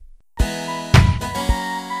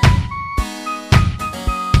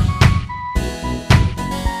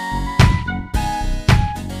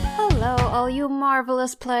you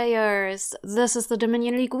marvelous players! This is the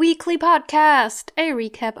Dominion League Weekly Podcast, a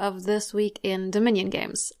recap of this week in Dominion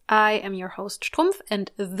games. I am your host, Strumpf,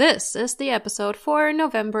 and this is the episode for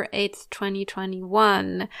November 8th,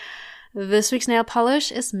 2021. This week's nail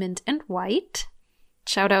polish is mint and white.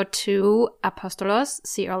 Shout out to Apostolos,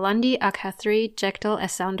 C. Orlandi, Ak3, Jektel,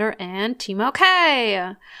 S-Sounder, and Timo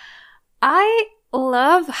K. I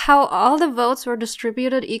love how all the votes were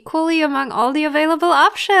distributed equally among all the available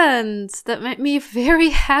options. That made me very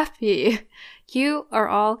happy. You are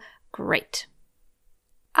all great.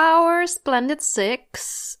 Our Splendid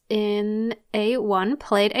Six in A1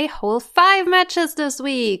 played a whole 5 matches this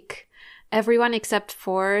week. Everyone except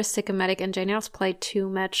for Sycomatic and J-Nails played 2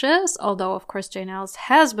 matches, although of course J-Nails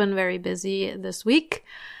has been very busy this week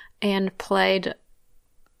and played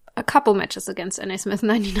a couple matches against NA Smith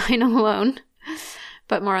 99 alone.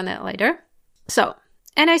 But more on that later. So,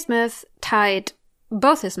 NA Smith tied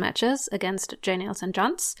both his matches against J-Nails and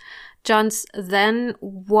Johns. Johns then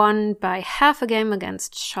won by half a game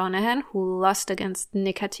against Shanahan, who lost against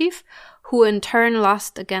Nikatif, who in turn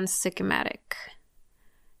lost against Sycomatic.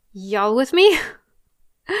 Y'all with me?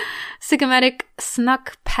 Sycomatic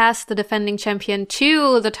snuck past the defending champion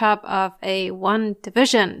to the top of A1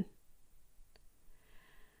 division.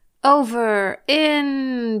 Over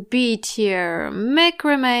in B tier, Mick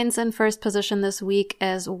remains in first position this week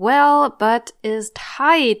as well, but is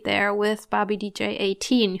tied there with Bobby DJ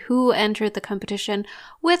 18, who entered the competition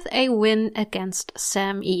with a win against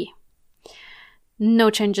Sam E.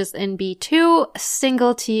 No changes in B2,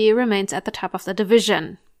 Single T remains at the top of the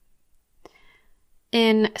division.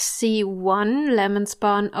 In C1, Lemon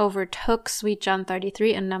Spawn overtook Sweet John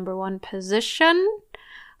 33 in number 1 position.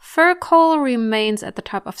 Furcole remains at the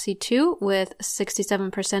top of C2 with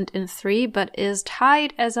 67% in 3, but is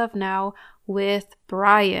tied as of now with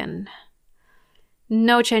Brian.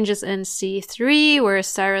 No changes in C3, where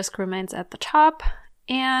Cyrus remains at the top,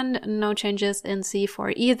 and no changes in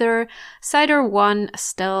C4 either. Cider 1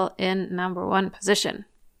 still in number 1 position.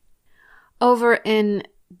 Over in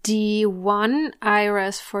D1,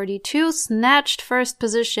 Iris42 snatched first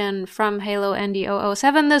position from Halo Andy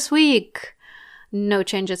 007 this week. No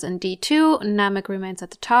changes in D2, Namek remains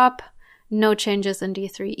at the top. No changes in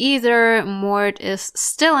D3 either. Mort is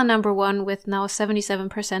still in number 1 with now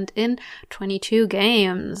 77% in 22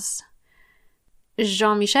 games.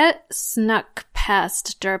 Jean-Michel snuck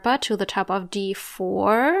past Derpa to the top of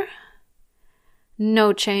D4.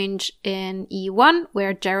 No change in E1,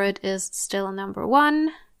 where Jared is still in number 1.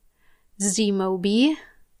 Zmobi,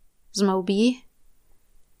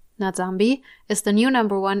 not Zombie, is the new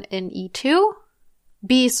number 1 in E2.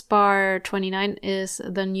 B-Spar29 is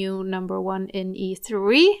the new number 1 in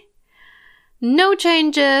E3. No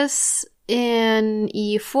changes in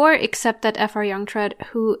E4, except that FR Youngtread,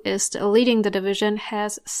 who is still leading the division,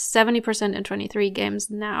 has 70% in 23 games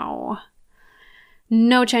now.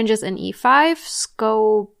 No changes in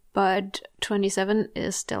E5. Scobud27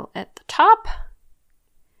 is still at the top.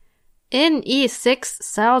 In E6,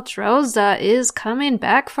 Saldrosa is coming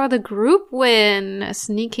back for the group win,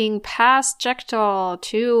 sneaking past Jektal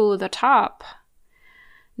to the top.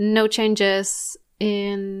 No changes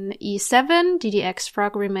in E7, DDX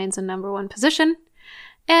Frog remains in number 1 position,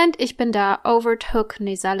 and Ich Bin Da overtook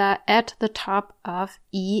Nezala at the top of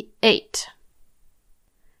E8.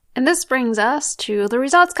 And this brings us to the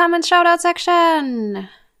results, comments, shoutout section.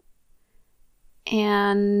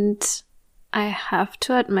 And I have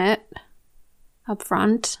to admit, up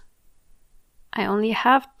front, I only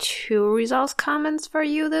have 2 results comments for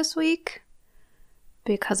you this week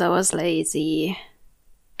because I was lazy,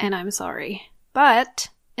 and I'm sorry. But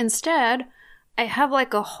instead, I have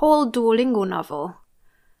like a whole Duolingo novel,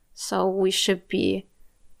 so we should be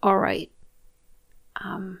alright.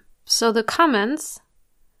 So the comments,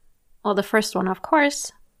 well, the first one, of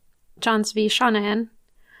course, Johns v. Shanahan,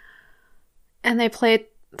 and they played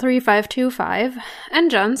 3525, and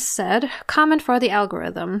Johns said, comment for the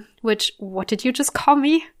algorithm, which, what did you just call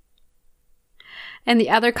me? And the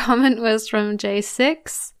other comment was from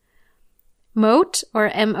J6. Moat, or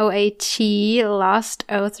M-O-A-T, lost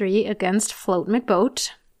 0-3 against Float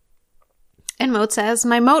McBoat. And Moat says,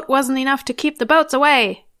 my moat wasn't enough to keep the boats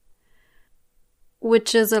away.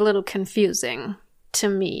 Which is a little confusing, to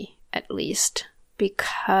me, at least.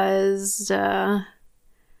 Because,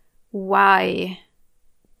 why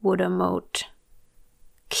would a moat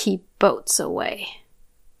keep boats away?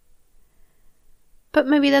 But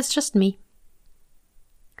maybe that's just me.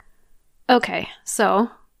 Okay, so,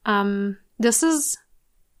 this is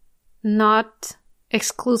not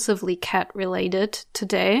exclusively cat related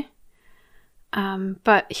today,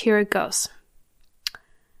 but here it goes.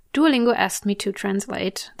 Duolingo asked me to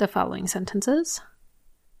translate the following sentences.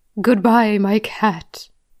 Goodbye, my cat.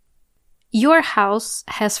 Your house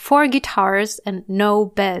has 4 guitars and no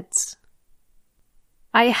beds.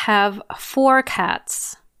 I have 4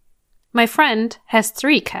 cats. My friend has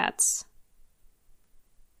 3 cats.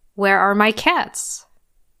 Where are my cats?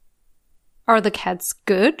 Are the cats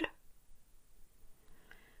good?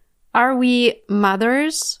 Are we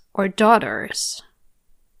mothers or daughters?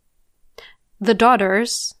 The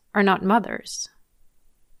daughters are not mothers.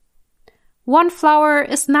 1 flower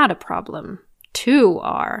is not a problem. 2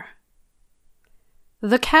 are.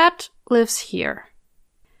 The cat lives here.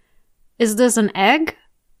 Is this an egg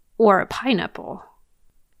or a pineapple?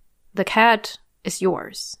 The cat is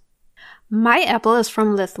yours. My apple is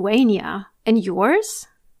from Lithuania. And yours?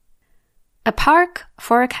 A park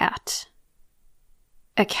for a cat.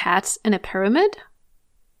 A cat in a pyramid?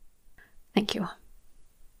 Thank you.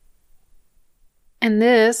 And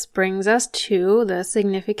this brings us to the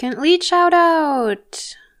significant lead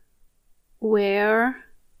shout-out, where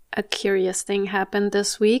a curious thing happened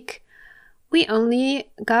this week. We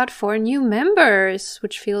only got 4 new members,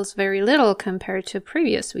 which feels very little compared to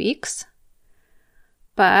previous weeks.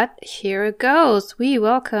 But here it goes. We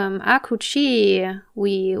welcome Akuchi.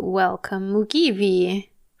 We welcome Mugivi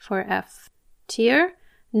for F tier,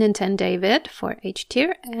 Ninten David for H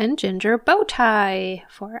tier, and Ginger Bowtie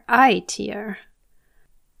for I tier.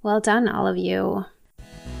 Well done, all of you.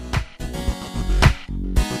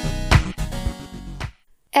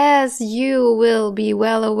 As you will be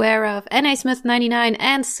well aware of, NA Smith 99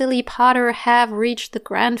 and Silly Potter have reached the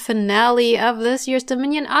grand finale of this year's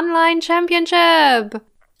Dominion Online Championship.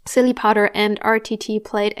 Silly Potter and RTT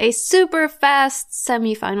played a super fast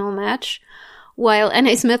semi-final match, while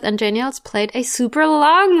NA Smith and Janiels played a super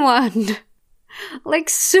long one. Like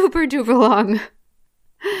super duper long.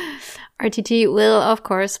 RTT will, of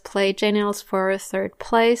course, play Janiels for 3rd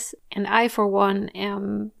place, and I, for one,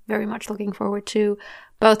 am very much looking forward to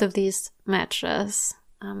both of these matches.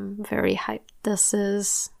 I'm very hyped. The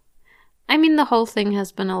whole thing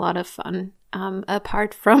has been a lot of fun.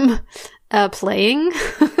 Apart from playing,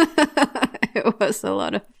 it was a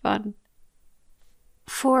lot of fun.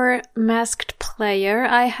 For Masked Player,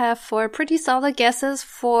 I have 4 pretty solid guesses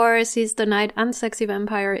for Seize the Night, Unsexy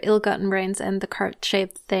Vampire, Ill-Gotten Brains, and The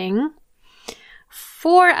Card-Shaped Thing.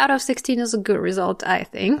 4 out of 16 is a good result, I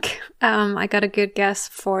think. I got a good guess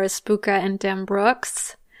for Spooka and Dan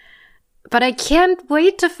Brooks. But I can't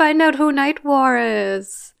wait to find out who Nightwar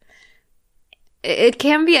is. It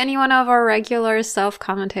can be any one of our regular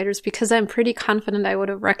self-commentators because I'm pretty confident I would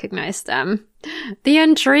have recognized them. The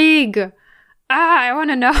intrigue! I want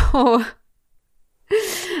to know.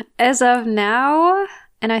 As of now,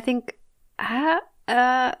 and I think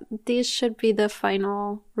these should be the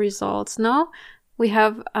final results, no? We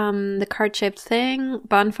have The Card-Shaped Thing,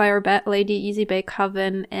 Bonfire Bat Lady, Easy Bake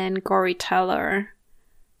Coven, and Gory Teller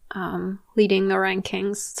leading the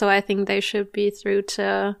rankings. So I think they should be through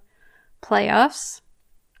to playoffs.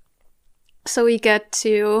 So we get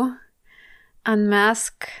to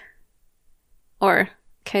unmask, or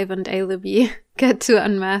Cave and Alibi get to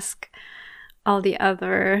unmask all the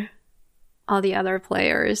other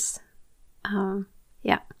players.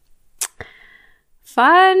 Yeah.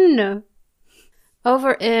 Fun!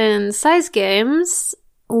 Over in Size Games,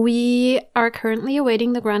 we are currently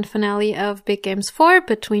awaiting the grand finale of Big Games 4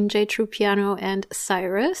 between J True Piano and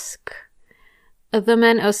Cyrisk. The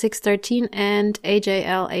Men 0613 and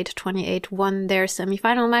AJL 828 won their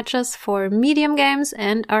semifinal matches for medium games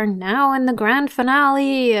and are now in the grand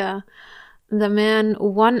finale. The Men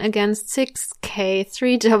won against 6K,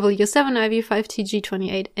 3W, 7IV,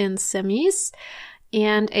 5TG28 in semis,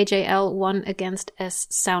 and AJL won against S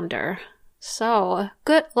Sounder. So,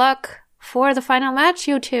 good luck for the final match,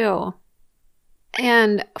 you two.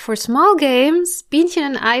 And for small games, Bienchen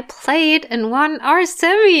and I played and won our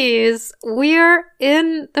semis. We're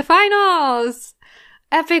in the finals.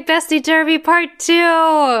 Epic Bestie Derby Part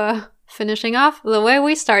 2. Finishing off the way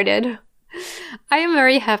we started. I am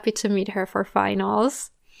very happy to meet her for finals.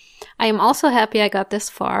 I am also happy I got this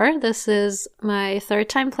far. This is my 3rd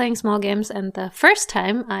time playing small games and the first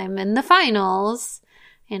time I'm in the finals.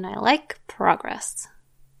 And I like progress.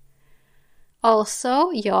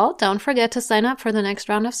 Also, y'all, don't forget to sign up for the next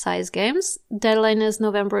round of Size Games. Deadline is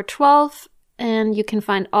November 12th, and you can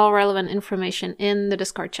find all relevant information in the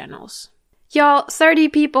Discord channels. Y'all, 30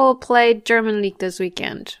 people played German League this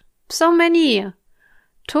weekend. So many!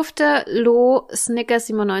 Tufte, Lo,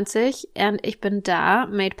 Snicker97, and Ich bin da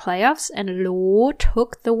made playoffs, and Lo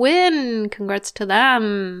took the win. Congrats to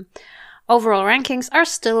them. Overall rankings are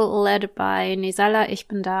still led by Nisala, Ich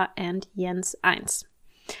bin da, and Jens 1.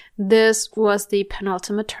 This was the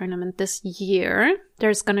penultimate tournament this year.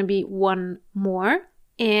 There's going to be one more.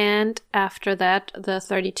 And after that, the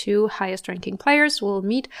 32 highest ranking players will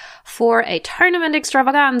meet for a tournament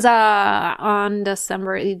extravaganza on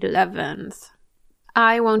December 11th.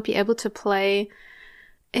 I won't be able to play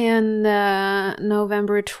in the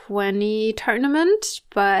November 20 tournament,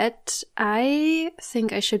 but I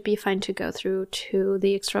think I should be fine to go through to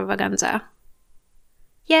the extravaganza.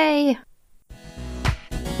 Yay!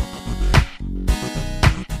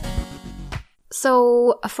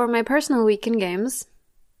 So, for my personal weekend games,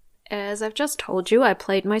 as I've just told you, I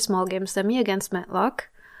played my small game semi against Matlock,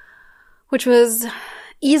 which was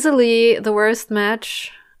easily the worst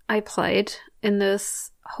match I played in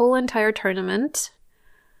this whole entire tournament.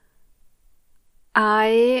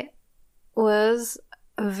 I was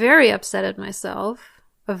very upset at myself.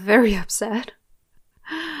 Very upset.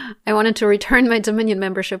 I wanted to return my Dominion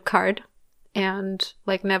membership card and,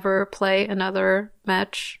 never play another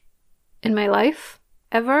match in my life.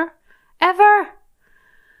 Ever.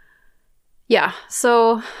 Yeah,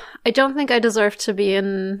 so I don't think I deserve to be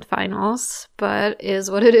in finals, but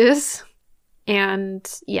is what it is. And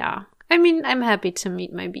yeah, I mean, I'm happy to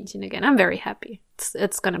meet my B team again. I'm very happy.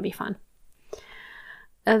 It's gonna be fun.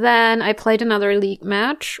 And then I played another league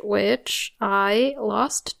match, which I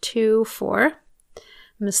lost 2-4.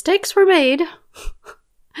 Mistakes were made,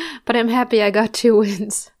 but I'm happy I got 2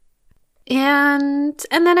 wins. And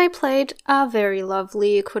then I played a very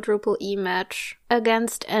lovely quadruple E match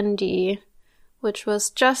against ND, which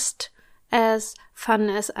was just as fun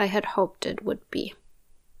as I had hoped it would be.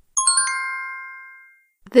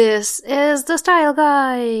 This is the style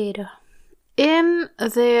guide. In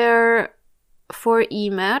their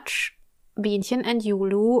 4E match, Bienchen and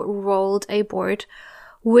Yulu rolled a board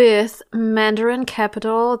with Mandarin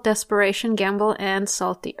Capital, Desperation Gamble, and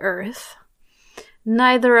Salt the Earth.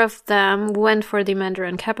 Neither of them went for the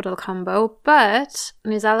Mandarin Capital combo, but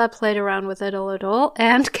Nizala played around with it a little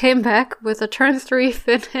and came back with a turn 3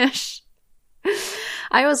 finish.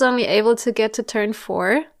 I was only able to get to turn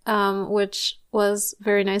 4, which was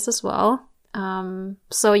very nice as well.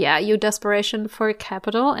 So yeah, you Desperation for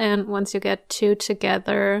Capital, and once you get 2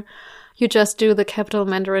 together, you just do the Capital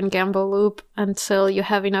Mandarin Gamble loop until you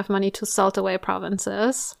have enough money to salt away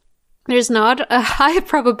provinces. There's not a high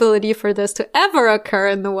probability for this to ever occur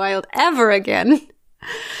in the wild ever again.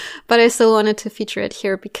 But I still wanted to feature it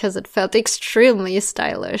here because it felt extremely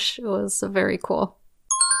stylish. It was very cool.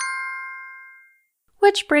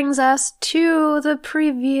 Which brings us to the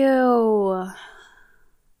preview.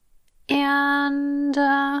 And,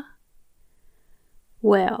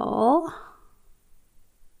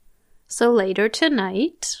 so later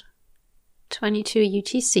tonight, 22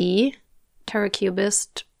 UTC,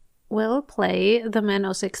 Terracubist will play the Man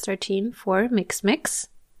 0613 for Mix.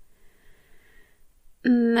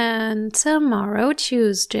 And then tomorrow,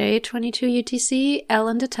 Tuesday, 22 UTC,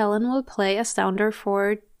 Ellen de Tellen will play a Sounder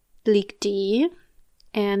for League D.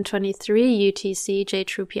 And 23 UTC, J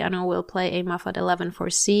True Piano will play a Muffet 11 for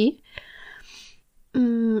C.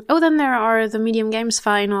 Then there are the Medium Games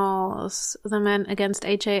finals, the men against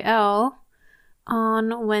HAL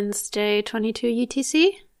on Wednesday, 22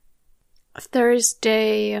 UTC.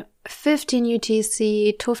 Thursday, 15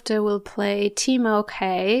 UTC, Tufte will play Team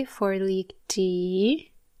OK for League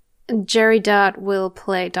D. Jerry Dot will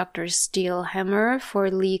play Dr. Steelhammer for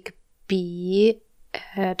League B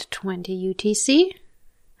at 20 UTC.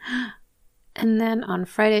 And then on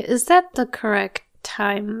Friday, is that the correct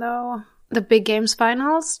time though? The Big Games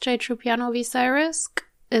finals, J True Piano v Cyrisk.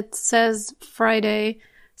 It says Friday,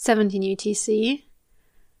 17 UTC.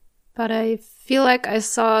 But I feel like I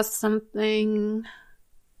saw something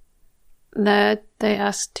that they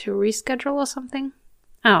asked to reschedule or something.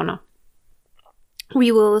 I don't know.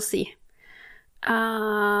 We will see.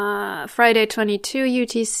 Friday 22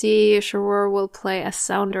 UTC, Sharur will play a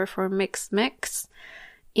Sounder for Mix.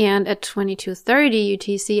 And at 22:30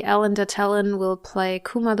 UTC, Ellen de Tellen will play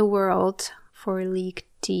Kuma the World for League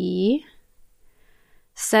D.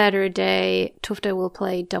 Saturday, Tufte will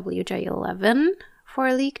play WJ11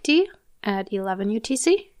 for League D at 11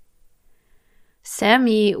 UTC.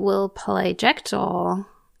 Sammy will play Jackdaw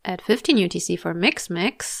at 15 UTC for Mix.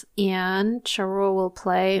 And Charo will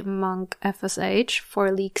play Monk FSH for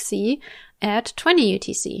League C at 20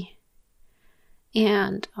 UTC.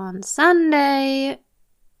 And on Sunday,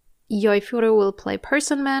 Yoifuro will play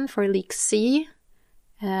Person Man for League C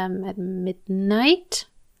at midnight.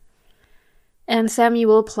 And Sammy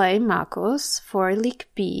will play Marcos for League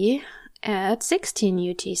B at 16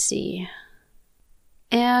 UTC.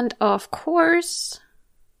 And of course,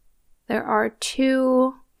 there are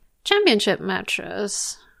 2 championship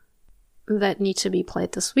matches that need to be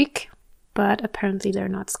played this week, but apparently they're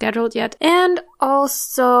not scheduled yet. And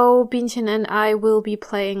also, Bienchen and I will be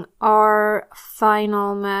playing our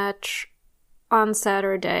final match on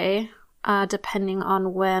Saturday, depending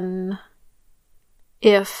on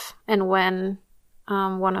if and when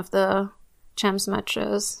one of the Champs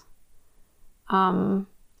matches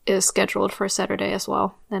is scheduled for Saturday as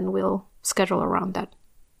well. Then we'll schedule around that.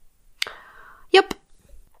 Yep.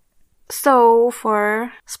 So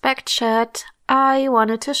for Spec Chat, I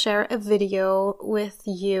wanted to share a video with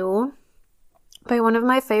you by one of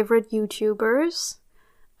my favorite YouTubers.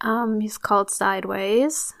 He's called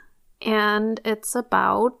Sideways, and it's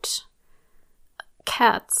about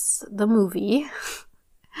Cats, the movie.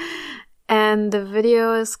 And the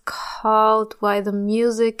video is called Why the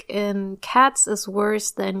Music in Cats is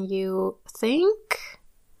Worse Than You Think,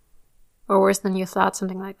 or Worse Than You Thought,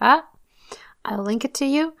 something like that. I'll link it to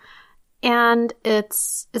you. And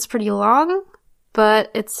it's pretty long,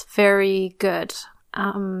 but it's very good.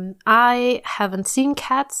 I haven't seen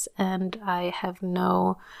Cats, and I have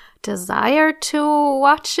no desire to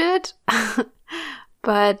watch it.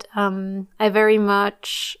 But I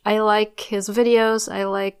like his videos. I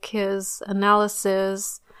like his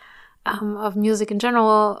analysis of music in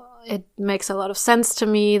general. It makes a lot of sense to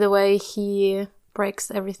me, the way he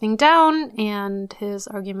breaks everything down and his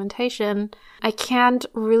argumentation. I can't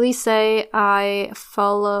really say I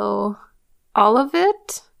follow all of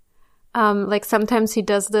it. Like sometimes he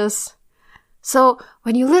does this. So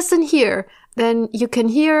when you listen here, then you can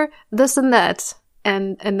hear this and that.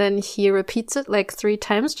 And then he repeats it like 3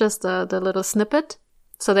 times, just the little snippet,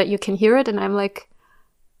 so that you can hear it. And I'm like,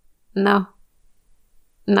 no.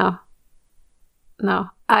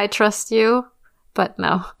 I trust you, but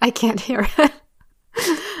no, I can't hear it.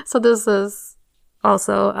 So this is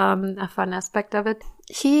also a fun aspect of it.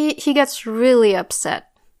 He gets really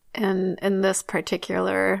upset in this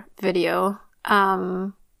particular video,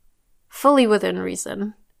 fully within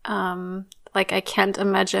reason. Like I can't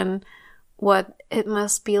imagine what it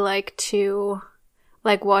must be like to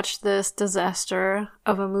watch this disaster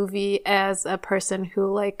of a movie as a person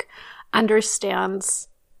who understands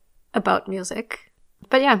about music.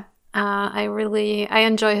 But yeah, I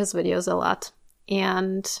enjoy his videos a lot.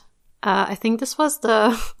 And I think this was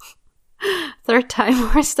the 3rd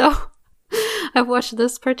time or so I've watched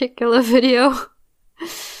this particular video.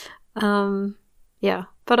 Yeah,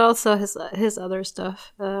 but also his other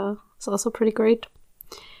stuff is also pretty great.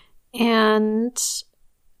 And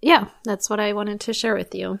yeah, that's what I wanted to share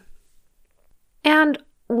with you. And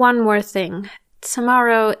one more thing.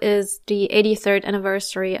 Tomorrow is the 83rd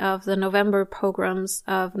anniversary of the November pogroms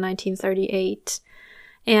of 1938.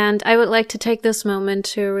 And I would like to take this moment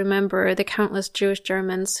to remember the countless Jewish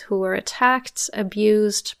Germans who were attacked,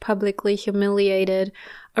 abused, publicly humiliated,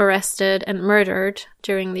 arrested, and murdered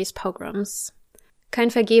during these pogroms. Kein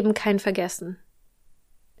Vergeben, kein Vergessen.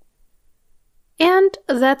 And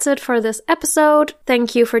that's it for this episode.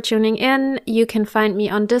 Thank you for tuning in. You can find me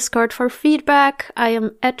on Discord for feedback. I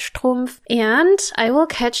am @Strumpf, and I will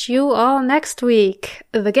catch you all next week.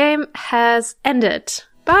 The game has ended.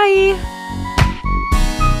 Bye!